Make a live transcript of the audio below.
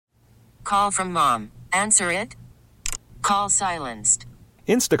call from mom. Answer it. Call silenced.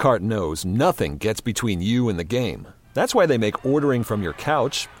 Instacart knows nothing gets between you and the game. That's why they make ordering from your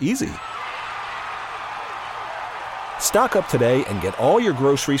couch easy. Stock up today and get all your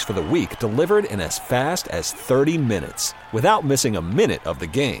groceries for the week delivered in as fast as 30 minutes without missing a minute of the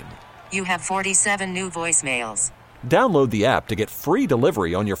game. You have 47 new voicemails. Download the app to get free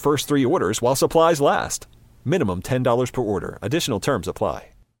delivery on your first 3 orders while supplies last. Minimum $10 per order. Additional terms apply.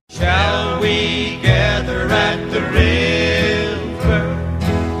 Shall we gather at the river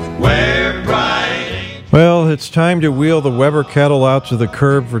where bright... Well, it's time to wheel the Weber kettle out to the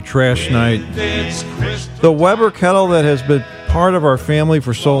curb for trash night. The Weber kettle that has been part of our family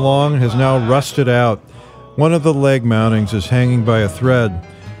for so long has now rusted out. One of the leg mountings is hanging by a thread.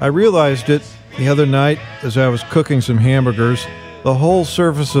 I realized it the other night as I was cooking some hamburgers. The whole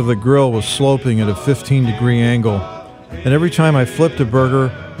surface of the grill was sloping at a 15-degree angle, and every time I flipped a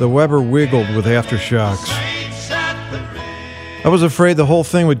burger, the Weber wiggled with aftershocks. I was afraid the whole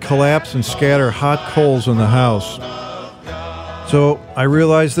thing would collapse and scatter hot coals on the house. So I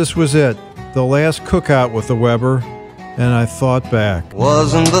realized this was it, the last cookout with the Weber, and I thought back.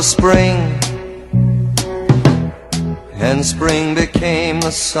 Wasn't the spring, and spring became the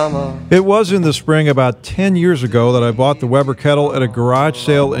summer. It was in the spring about 10 years ago that I bought the Weber kettle at a garage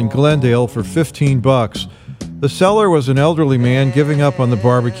sale in Glendale for $15. The seller was an elderly man giving up on the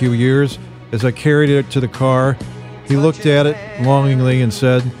barbecue years. As I carried it to the car, he looked at it longingly and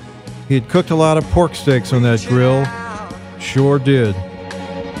said he had cooked a lot of pork steaks on that grill. Sure did.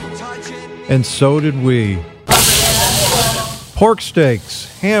 And so did we. Pork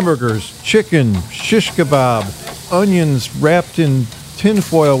steaks, hamburgers, chicken, shish kebab, onions wrapped in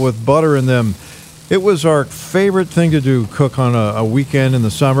tinfoil with butter in them. It was our favorite thing to do, cook on a weekend in the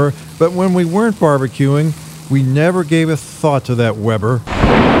summer. But when we weren't barbecuing, we never gave a thought to that Weber.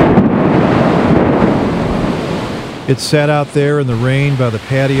 It sat out there in the rain by the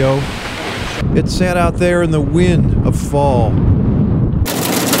patio. It sat out there in the wind of fall.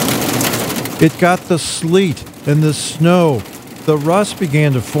 It got the sleet and the snow. The rust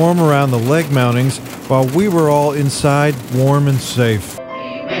began to form around the leg mountings while we were all inside, warm and safe. We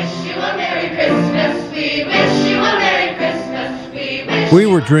wish you a Merry Christmas. We wish you a Merry Christmas. We wish We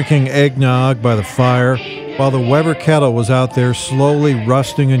were drinking eggnog by the fire while the Weber kettle was out there slowly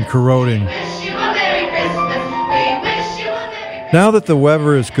rusting and corroding. Now that the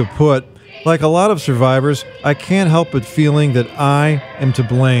Weber is kaput, like a lot of survivors, I can't help but feeling that I am to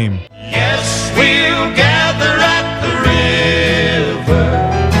blame. Yes, we'll gather at the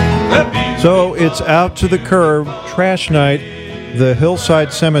river. So it's out to the curb, trash night, the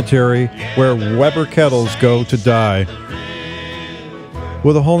hillside cemetery where Weber kettles go to die.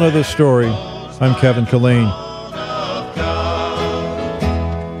 With a whole nother story, I'm Kevin Killeen.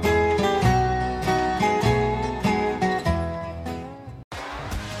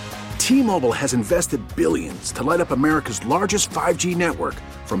 T-Mobile has invested billions to light up America's largest 5G network,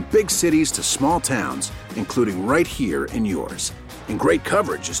 from big cities to small towns, including right here in yours. And great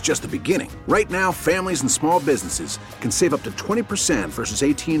coverage is just the beginning. Right now, families and small businesses can save up to 20% versus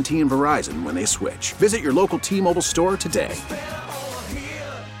AT&T and Verizon when they switch. Visit your local T-Mobile store today.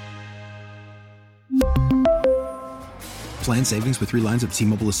 Plan savings with 3 lines of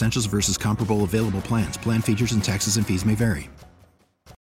T-Mobile Essentials versus comparable available plans. Plan features and taxes and fees may vary.